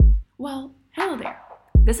Well, hello there.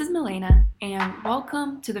 This is Milena, and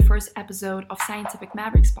welcome to the first episode of Scientific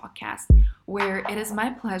Mavericks podcast, where it is my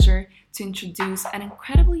pleasure to introduce an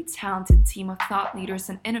incredibly talented team of thought leaders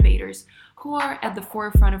and innovators who are at the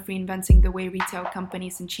forefront of reinventing the way retail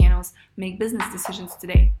companies and channels make business decisions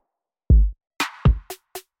today.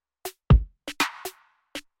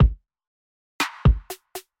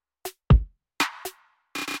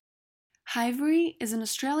 Hivery is an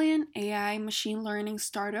Australian AI machine learning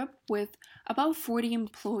startup with about 40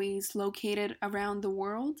 employees located around the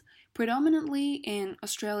world, predominantly in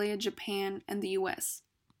Australia, Japan, and the US.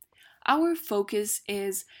 Our focus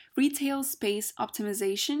is retail space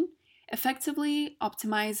optimization, effectively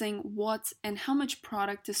optimizing what and how much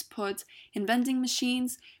product is put in vending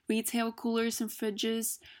machines, retail coolers and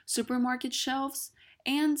fridges, supermarket shelves,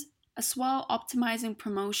 and as well optimizing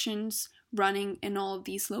promotions running in all of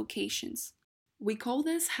these locations. We call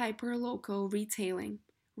this hyperlocal retailing,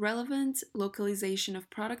 relevant localization of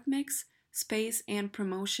product mix, space, and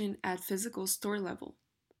promotion at physical store level,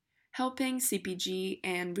 helping CPG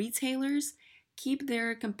and retailers keep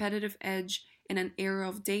their competitive edge in an era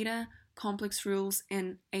of data, complex rules,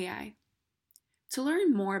 and AI. To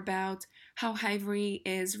learn more about how Hivery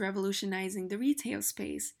is revolutionizing the retail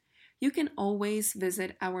space, you can always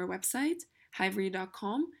visit our website,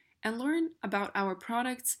 hivery.com, and learn about our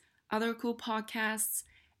products, other cool podcasts,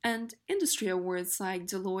 and industry awards like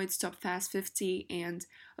Deloitte's Top Fast 50 and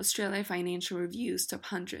Australia Financial Review's Top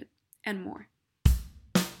 100, and more.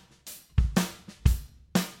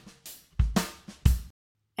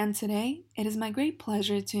 And today, it is my great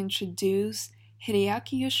pleasure to introduce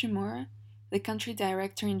Hideaki Yoshimura, the country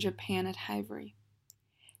director in Japan at Hivery.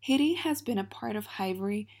 Hide has been a part of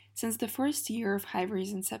Hivery since the first year of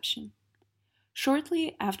Hivery's inception.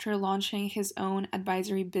 Shortly after launching his own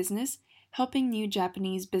advisory business, helping new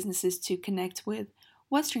Japanese businesses to connect with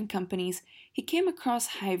Western companies, he came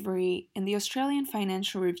across Hivery in the Australian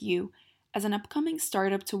Financial Review as an upcoming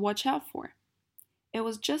startup to watch out for. It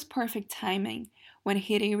was just perfect timing when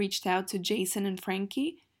Hide reached out to Jason and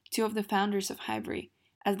Frankie, two of the founders of Hivery,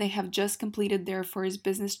 as they have just completed their first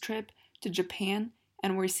business trip to Japan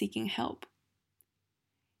and were seeking help.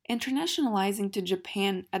 Internationalizing to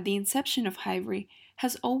Japan at the inception of Hivery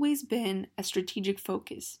has always been a strategic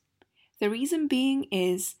focus. The reason being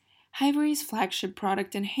is Hivery's flagship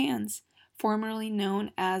product Enhance, formerly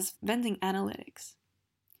known as Vending Analytics.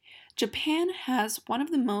 Japan has one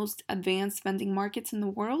of the most advanced vending markets in the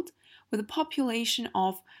world, with a population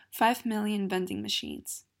of 5 million vending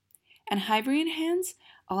machines. And Hivery Enhance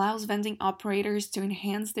allows vending operators to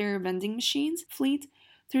enhance their vending machines fleet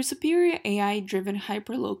through superior AI-driven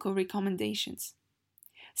hyperlocal recommendations.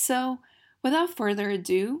 So, without further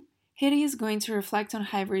ado, Hide is going to reflect on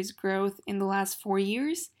Hivery's growth in the last 4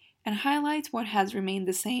 years and highlight what has remained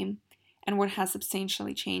the same and what has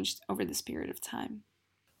substantially changed over this period of time.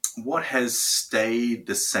 What has stayed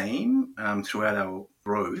the same throughout our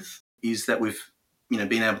growth is that we've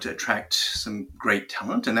been able to attract some great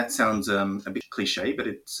talent, and that sounds a bit cliche, but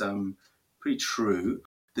it's pretty true.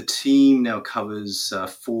 The team now covers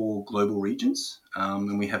 4 global regions,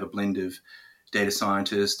 and we have a blend of data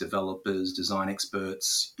scientists, developers, design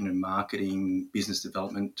experts, marketing, business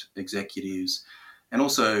development executives, and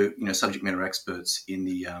also subject matter experts in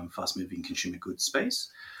the fast-moving consumer goods space.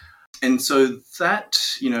 And so that,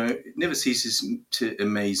 it never ceases to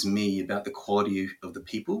amaze me about the quality of the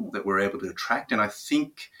people that we're able to attract. And I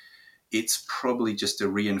think it's probably just a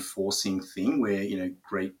reinforcing thing where,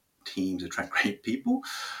 great teams attract great people.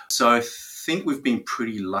 So I think we've been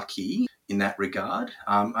pretty lucky in that regard.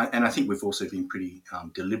 And I think we've also been pretty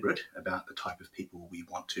deliberate about the type of people we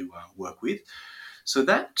want to work with. So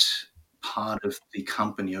that part of the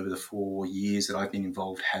company over the 4 years that I've been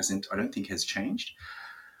involved I don't think has changed.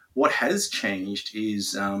 What has changed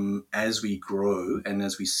is as we grow and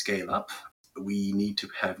as we scale up, we need to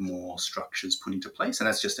have more structures put into place. And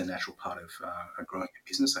that's just a natural part of growing a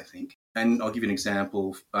business, I think. And I'll give you an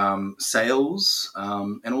example. Sales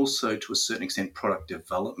and also to a certain extent product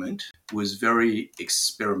development was very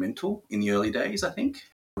experimental in the early days, I think,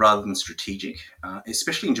 rather than strategic,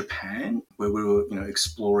 especially in Japan, where we were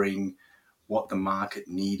exploring what the market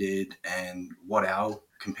needed and what our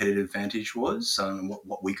competitive advantage was,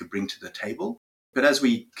 what we could bring to the table. But as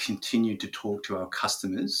we continued to talk to our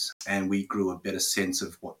customers and we grew a better sense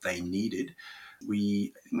of what they needed,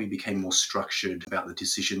 we became more structured about the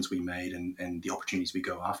decisions we made and the opportunities we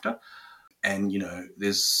go after. And,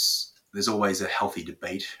 there's always a healthy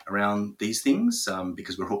debate around these things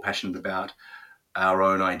because we're all passionate about our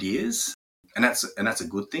own ideas. And that's a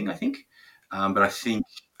good thing, I think. But I think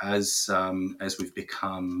as we've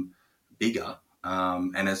become bigger,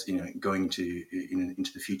 And as going into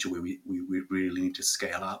the future where we really need to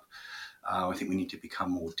scale up, I think we need to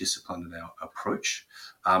become more disciplined in our approach.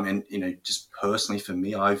 And just personally for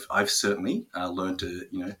me, I've certainly learned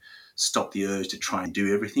to stop the urge to try and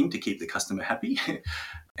do everything to keep the customer happy,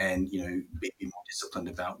 and be more disciplined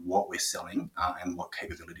about what we're selling and what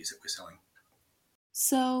capabilities that we're selling.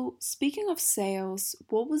 So, speaking of sales,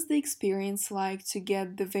 what was the experience like to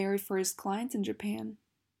get the very first client in Japan?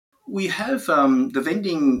 We have the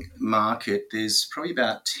vending market. There's probably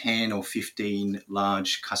about 10 or 15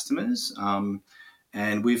 large customers,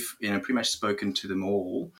 and we've pretty much spoken to them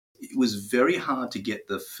all. It was very hard to get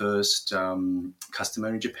the first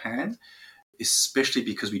customer in Japan, especially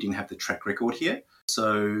because we didn't have the track record here.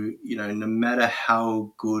 So, no matter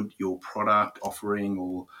how good your product offering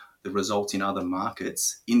or the results in other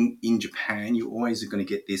markets, in Japan, you always are going to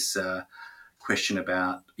get this question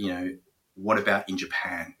about, what about in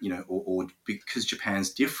Japan, or because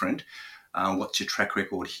Japan's different, what's your track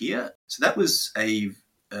record here? So that was a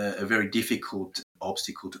very difficult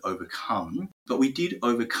obstacle to overcome. But we did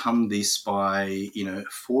overcome this by,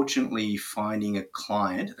 fortunately finding a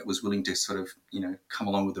client that was willing to sort of, come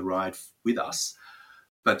along with the ride with us,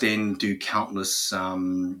 but then do countless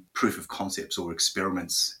proof of concepts or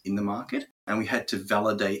experiments in the market. And we had to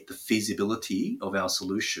validate the feasibility of our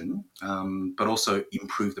solution, but also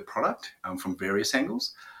improve the product from various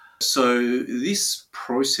angles. So this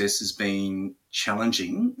process has been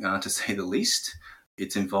challenging, to say the least.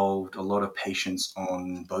 It's involved a lot of patience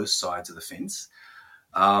on both sides of the fence.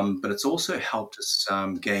 But it's also helped us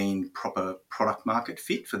gain proper product market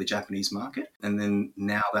fit for the Japanese market, and then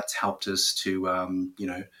now that's helped us to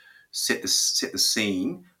set the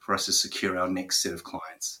scene for us to secure our next set of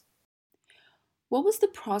clients. What was the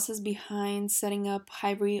process behind setting up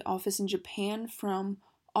Hybrid office in Japan from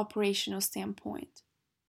operational standpoint?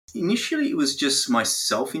 Initially, it was just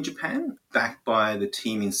myself in Japan, backed by the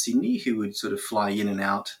team in Sydney, who would sort of fly in and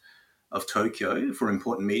out of Tokyo for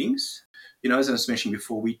important meetings. As I was mentioning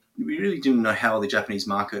before, we really didn't know how the Japanese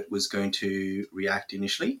market was going to react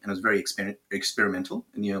initially, and it was very experimental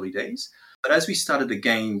in the early days. But as we started to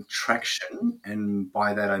gain traction, and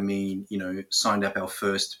by that I mean, signed up our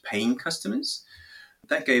first paying customers,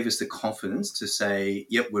 that gave us the confidence to say,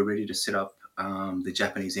 yep, we're ready to set up the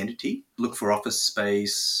Japanese entity, look for office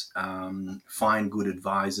space, find good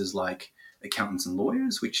advisors like accountants and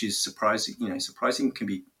lawyers, which is surprising. Surprising can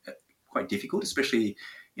be quite difficult, especially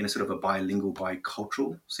in a sort of a bilingual,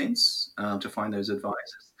 bicultural sense, to find those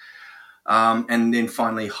advisors. And then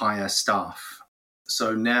finally hire staff.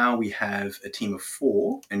 So now we have a team of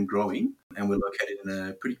 4 and growing, and we're located in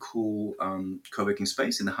a pretty cool co-working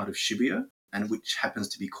space in the heart of Shibuya, and which happens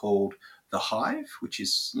to be called The Hive, which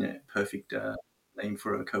is perfect name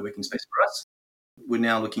for a co-working space for us. We're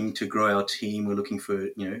now looking to grow our team. We're looking for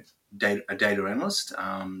a data analyst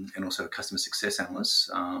and also a customer success analyst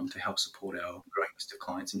to help support our growing list of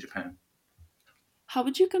clients in Japan. How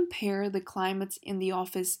would you compare the climates in the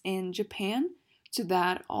office in Japan to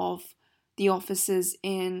that of the offices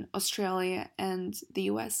in Australia and the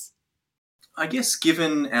US? I guess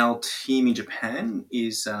given our team in Japan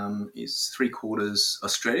is 3/4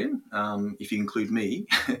 Australian, if you include me,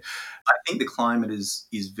 I think the climate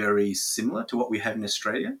is very similar to what we have in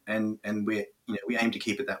Australia, and we aim to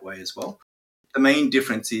keep it that way as well. The main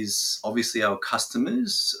difference is obviously our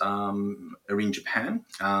customers are in Japan,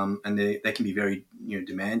 and they can be very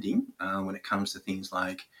demanding when it comes to things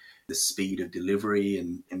like the speed of delivery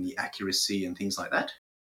and the accuracy and things like that.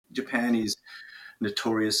 Japan is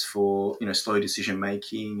notorious for slow decision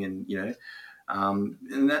making, and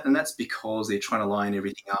that's because they're trying to line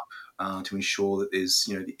everything up to ensure that there's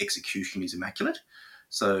the execution is immaculate.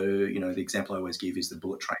 So the example I always give is the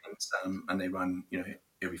bullet trains, and they run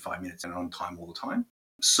every 5 minutes and on time all the time.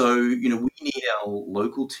 So we need our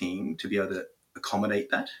local team to be able to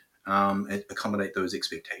accommodate that. Accommodate those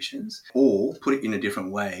expectations, or put it in a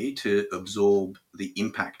different way to absorb the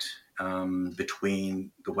impact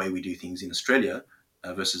between the way we do things in Australia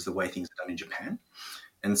versus the way things are done in Japan.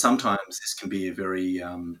 And sometimes this can be a very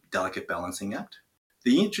delicate balancing act.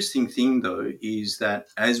 The interesting thing, though, is that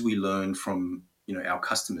as we learn from our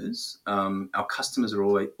customers are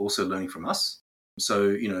always also learning from us.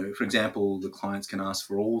 So for example, the clients can ask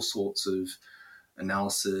for all sorts of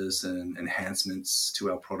analysis and enhancements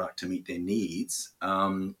to our product to meet their needs,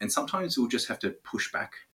 and sometimes we'll just have to push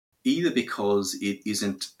back, either because it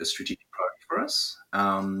isn't a strategic priority for us,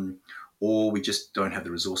 or we just don't have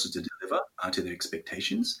the resources to deliver to their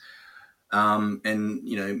expectations. And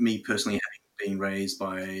me personally, having been raised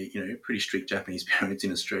by pretty strict Japanese parents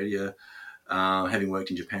in Australia, having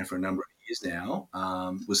worked in Japan for a number of years now,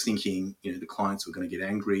 was thinking, the clients were going to get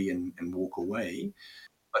angry and walk away.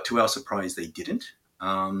 But to our surprise, they didn't.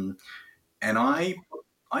 Um, and I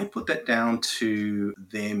put that down to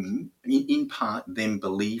them, in part, them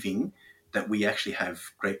believing that we actually have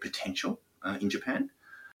great potential in Japan.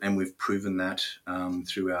 And we've proven that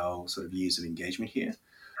through our sort of years of engagement here.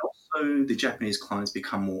 Also, the Japanese clients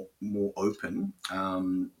become more open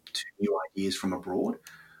to new ideas from abroad.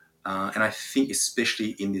 And I think,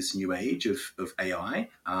 especially in this new age of AI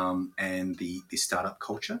and the startup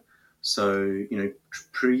culture. So,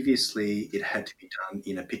 previously it had to be done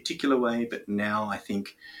in a particular way, but now I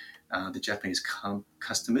think the Japanese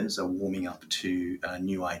customers are warming up to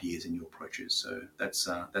new ideas and new approaches. So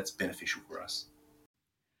that's beneficial for us.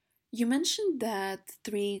 You mentioned that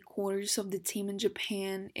three-quarters of the team in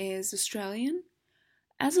Japan is Australian.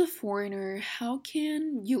 As a foreigner, how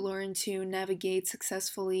can you learn to navigate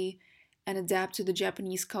successfully and adapt to the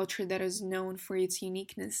Japanese culture that is known for its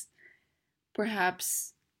uniqueness?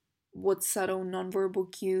 Perhaps what subtle nonverbal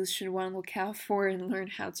cues should one look out for and learn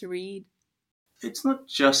how to read? It's not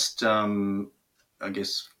just, I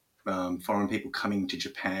guess, foreign people coming to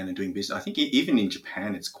Japan and doing business. I think even in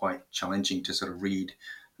Japan, it's quite challenging to sort of read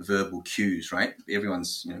verbal cues, right?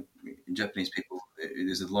 Everyone's, Japanese people,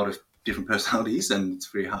 there's a lot of different personalities and it's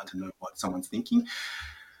very hard to know what someone's thinking.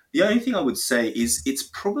 The only thing I would say is it's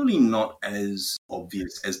probably not as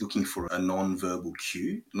obvious as looking for a non-verbal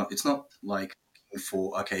cue. It's not like looking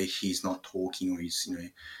for, okay, he's not talking or he's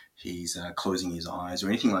closing his eyes or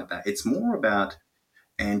anything like that. It's more about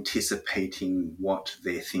anticipating what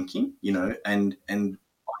they're thinking, and by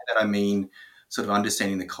that I mean sort of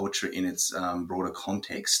understanding the culture in its broader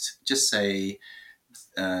context. Just say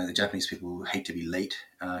the Japanese people hate to be late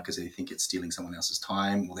because they think it's stealing someone else's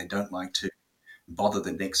time, or they don't like to bother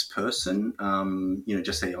the next person.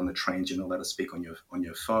 Just say on the trains, you're not allowed to speak on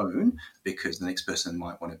your phone because the next person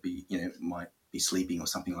might want to be, might be sleeping or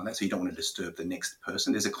something like that. So you don't want to disturb the next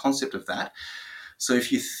person. There's a concept of that. So if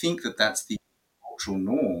you think that that's the cultural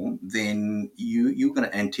norm, then you're going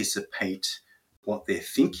to anticipate what they're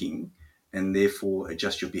thinking and therefore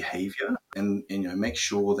adjust your behavior and make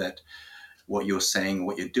sure that what you're saying,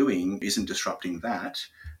 what you're doing isn't disrupting that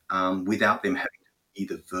without them having to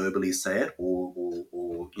either verbally say it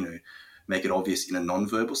or make it obvious in a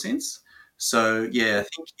non-verbal sense. So yeah, I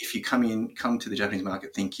think if you come to the Japanese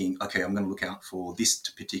market thinking, okay, I'm going to look out for this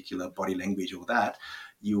particular body language or that,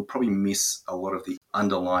 you'll probably miss a lot of the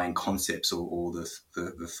underlying concepts or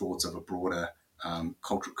the thoughts of a broader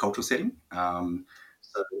cultural setting.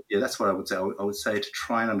 So yeah, that's what I would say. I would say to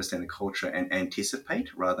try and understand the culture and anticipate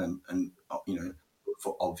rather than look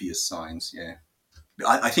for obvious signs. Yeah,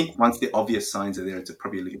 I think once the obvious signs are there, it's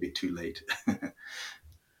probably a little bit too late.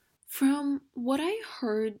 From what I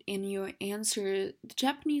heard in your answer, the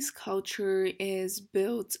Japanese culture is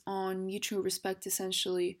built on mutual respect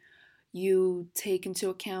essentially. You take into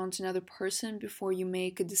account another person before you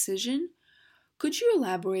make a decision. Could you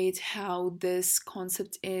elaborate how this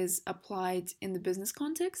concept is applied in the business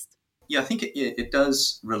context? Yeah, I think it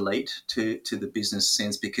does relate to the business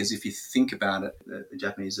sense because if you think about it, the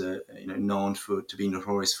Japanese are known to be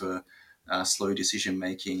notorious for slow decision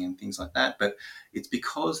making and things like that. But it's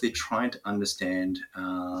because they're trying to understand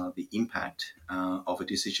the impact of a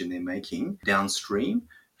decision they're making downstream,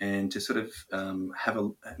 and to sort of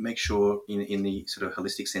make sure in the sort of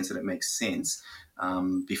holistic sense that it makes sense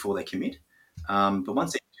before they commit. But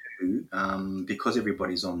once they do, because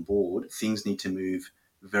everybody's on board, things need to move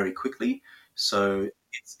very quickly. So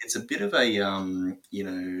it's a bit of a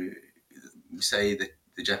we say that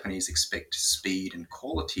the Japanese expect speed and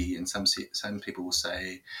quality, and some people will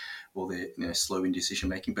say, well, they're slow in decision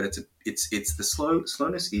making, but it's the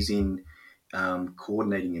slowness is in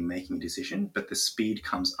coordinating and making a decision, but the speed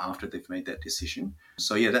comes after they've made that decision.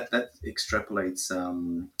 So yeah, that extrapolates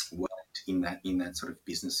well in that sort of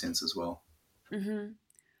business sense as well. Hmm.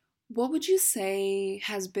 What would you say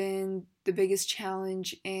has been the biggest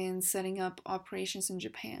challenge in setting up operations in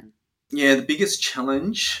Japan? Yeah, the biggest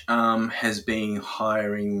challenge has been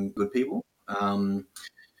hiring good people.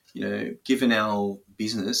 Given our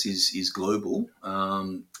business is global,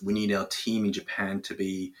 we need our team in Japan to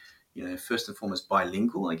be, first and foremost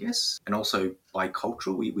bilingual, I guess, and also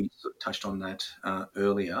bicultural. We sort of touched on that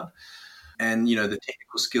earlier. And the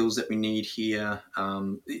technical skills that we need here,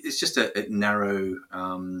 it's just a narrow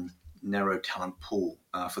talent pool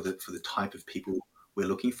for the type of people we're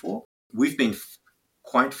looking for. We've been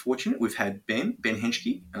quite fortunate. We've had Ben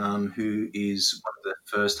Henschke, who is one of the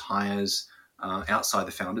first hires outside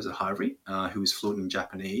the founders at Hivery, who is fluent in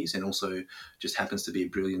Japanese and also just happens to be a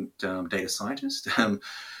brilliant data scientist.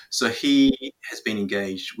 So he has been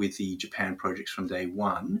engaged with the Japan projects from day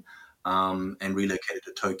one, and relocated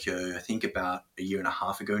to Tokyo, I think about a year and a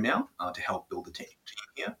half ago now, to help build the team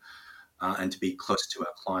here, and to be close to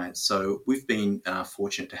our clients. So we've been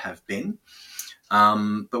fortunate to have Ben.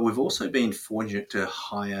 But we've also been fortunate to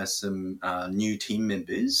hire some new team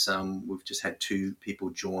members. We've just had two people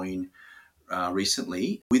join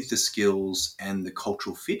recently with the skills and the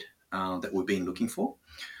cultural fit that we've been looking for.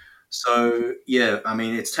 So, yeah, I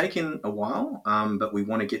mean, it's taken a while, but we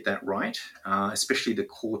want to get that right, especially the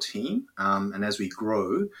core team. And as we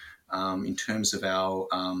grow, in terms of our,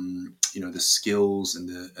 the skills and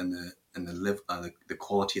the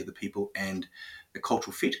quality of the people and the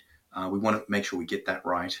cultural fit, we want to make sure we get that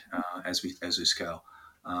right as we scale.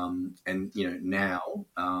 And now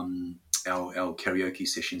our karaoke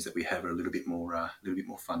sessions that we have are a little bit more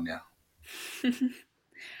fun now.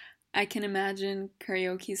 I can imagine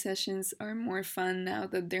karaoke sessions are more fun now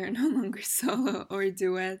that they're no longer solo or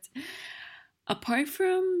duet. Apart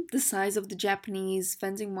from the size of the Japanese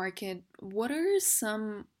vending market, what are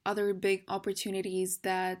some other big opportunities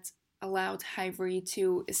that allowed Hivery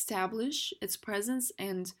to establish its presence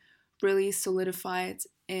and really solidify it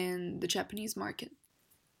in the Japanese market?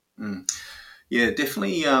 Mm. Yeah,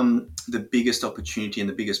 definitely. The biggest opportunity and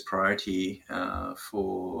the biggest priority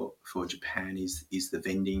for Japan is the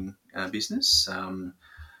vending business.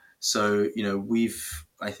 So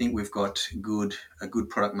I think we've got a good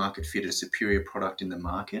product market fit, a superior product in the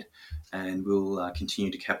market, and we'll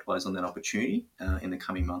continue to capitalize on that opportunity in the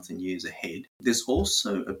coming months and years ahead. There's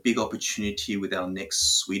also a big opportunity with our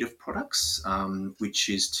next suite of products, which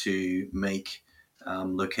is to make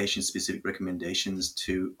location-specific recommendations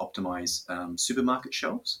to optimize supermarket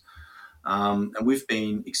shelves. And we've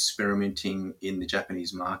been experimenting in the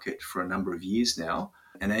Japanese market for a number of years now.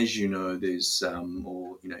 And as you know,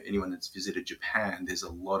 anyone that's visited Japan, there's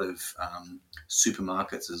a lot of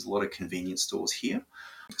supermarkets, there's a lot of convenience stores here.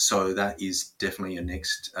 So that is definitely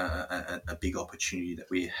a big opportunity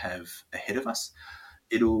that we have ahead of us.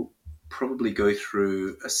 It'll probably go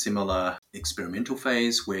through a similar experimental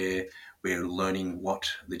phase where we're learning what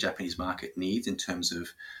the Japanese market needs in terms of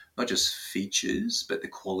not just features, but the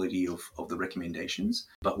quality of the recommendations.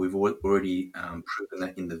 But we've already proven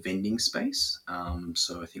that in the vending space.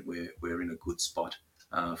 So I think we're in a good spot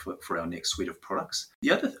for our next suite of products.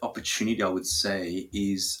 The other opportunity I would say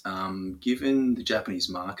is, given the Japanese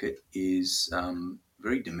market is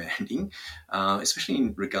very demanding, especially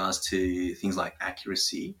in regards to things like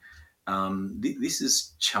accuracy. This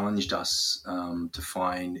has challenged us to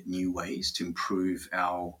find new ways to improve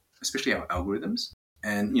especially our algorithms.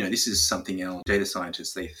 And this is something our data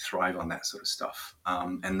scientists, they thrive on that sort of stuff,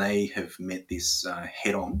 and they have met this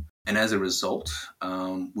head on. And as a result,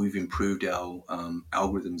 we've improved our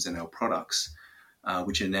algorithms and our products,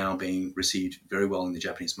 which are now being received very well in the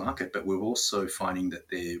Japanese market. But we're also finding that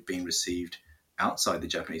they're being received outside the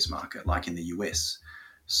Japanese market, like in the US.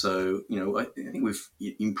 So, I think we've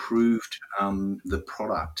improved the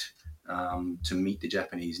product to meet the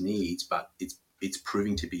Japanese needs, but it's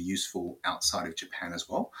proving to be useful outside of Japan as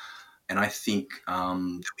well. And I think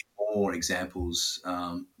there'll be more examples,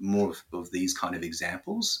 more of these kind of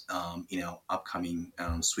examples in our upcoming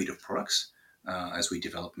suite of products as we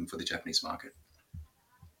develop them for the Japanese market.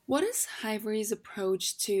 What is Hivery's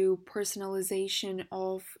approach to personalization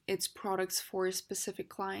of its products for specific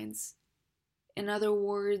clients? In other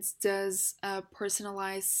words, does a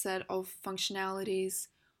personalized set of functionalities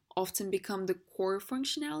often become the core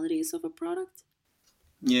functionalities of a product?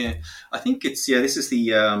 Yeah, I think this is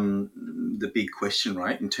the big question,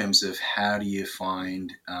 right? In terms of how do you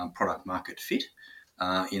find product market fit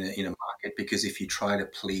in a market? Because if you try to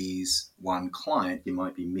please one client, you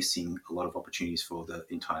might be missing a lot of opportunities for the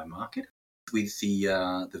entire market. With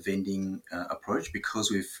the vending approach, because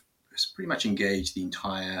we've pretty much engaged the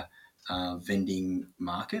entire vending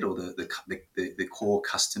market or the core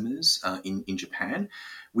customers in Japan,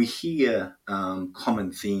 we hear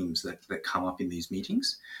common themes that come up in these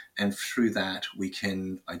meetings. And through that, we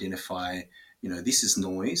can identify, this is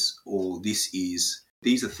noise or these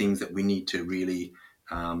are things that we need to really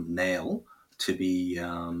nail to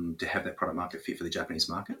have that product market fit for the Japanese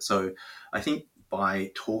market. So I think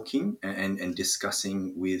by talking and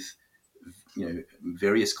discussing with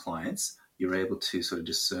various clients, you're able to sort of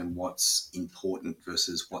discern what's important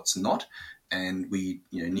versus what's not, and we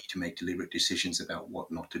need to make deliberate decisions about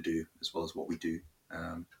what not to do as well as what we do.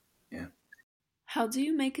 Yeah. How do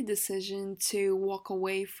you make a decision to walk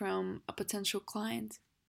away from a potential client?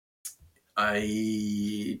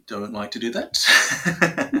 I don't like to do that.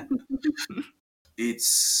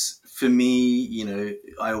 It's for me,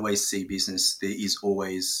 I always see business, there is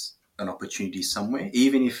always an opportunity somewhere,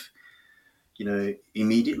 even if,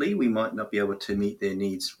 immediately we might not be able to meet their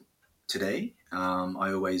needs today.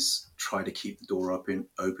 I always try to keep the door open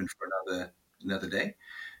for another day,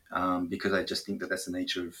 because I just think that that's the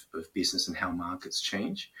nature of business and how markets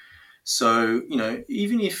change. So,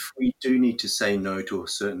 even if we do need to say no to a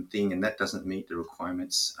certain thing and that doesn't meet the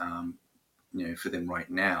requirements, for them right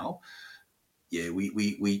now, yeah,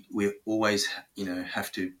 we always,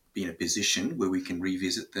 have to be in a position where we can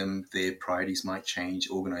revisit them. Their priorities might change.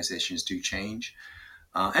 Organizations do change.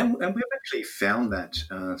 And we've actually found that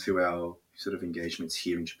through our sort of engagements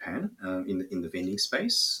here in Japan, in the vending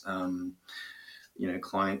space.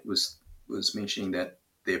 Client was mentioning that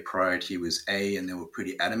their priority was A, and they were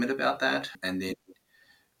pretty adamant about that. And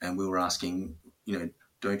we were asking,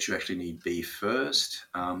 don't you actually need B first?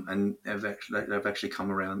 And they've actually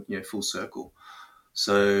come around, full circle.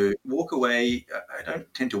 So walk away. I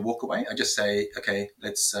don't tend to walk away. I just say, okay,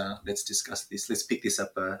 let's discuss this. Let's pick this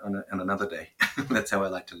up on another day. That's how I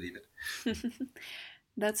like to leave it.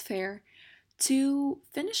 That's fair. To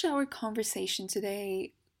finish our conversation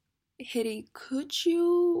today, Hidi, could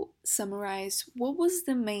you summarize what was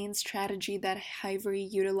the main strategy that Hivery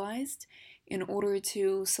utilized in order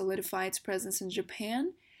to solidify its presence in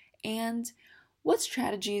Japan? And what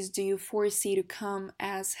strategies do you foresee to come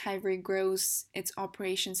as Hivery grows its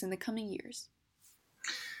operations in the coming years?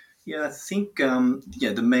 Yeah, I think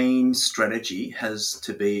the main strategy has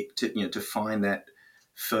to be to find that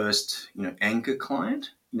first anchor client,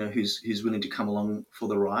 who's willing to come along for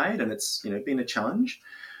the ride, and it's been a challenge,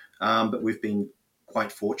 but we've been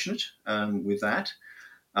quite fortunate with that.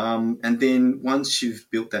 And then once you've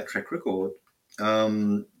built that track record,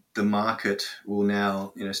 the market will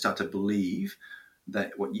now start to believe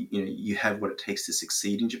that you have what it takes to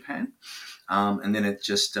succeed in Japan, and then it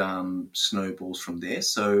just snowballs from there.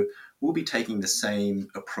 So we'll be taking the same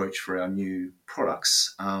approach for our new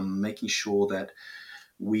products, making sure that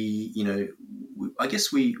I guess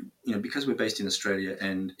because we're based in Australia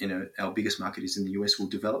and our biggest market is in the US, we'll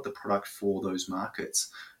develop the product for those markets,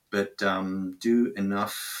 but do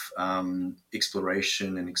enough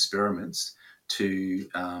exploration and experiments to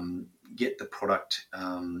get the product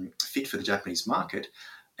fit for the Japanese market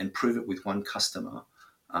and prove it with one customer,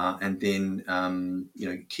 and then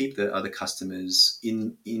keep the other customers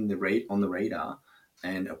on the radar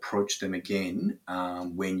and approach them again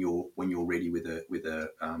when you're ready with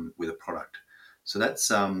a product. So that's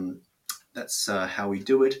how we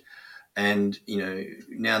do it. And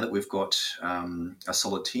now that we've got a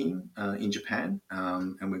solid team in Japan,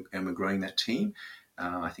 and we're growing that team,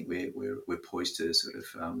 I think we're poised to sort of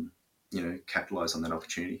capitalize on that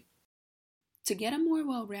opportunity. To get a more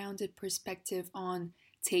well rounded perspective on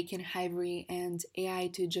taking Hivery and AI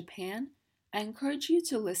to Japan, I encourage you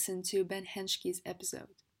to listen to Ben Henschke's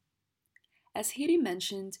episode. As Hiri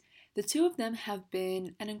mentioned, the two of them have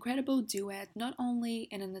been an incredible duet not only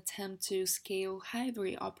in an attempt to scale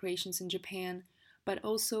Hivery operations in Japan, but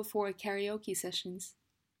also for karaoke sessions.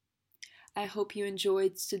 I hope you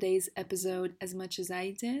enjoyed today's episode as much as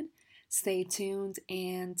I did. Stay tuned,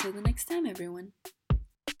 and till the next time, everyone.